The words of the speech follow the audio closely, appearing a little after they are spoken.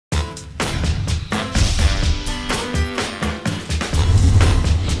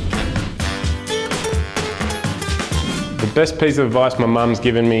Best piece of advice my mum's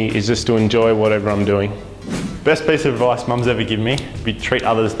given me is just to enjoy whatever I'm doing. Best piece of advice mum's ever given me, treat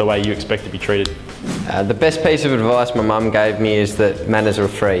others the way you expect to be treated. The best piece of advice my mum gave me is that manners are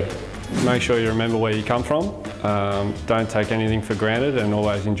free. Make sure you remember where you come from, don't take anything for granted and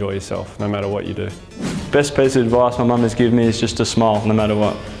always enjoy yourself, no matter what you do. Best piece of advice my mum has given me is just to smile, no matter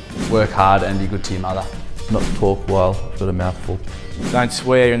what. Work hard and be good to your mother. Not talk while I've got a mouthful. Don't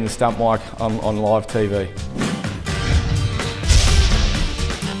swear in the stump mic on live TV.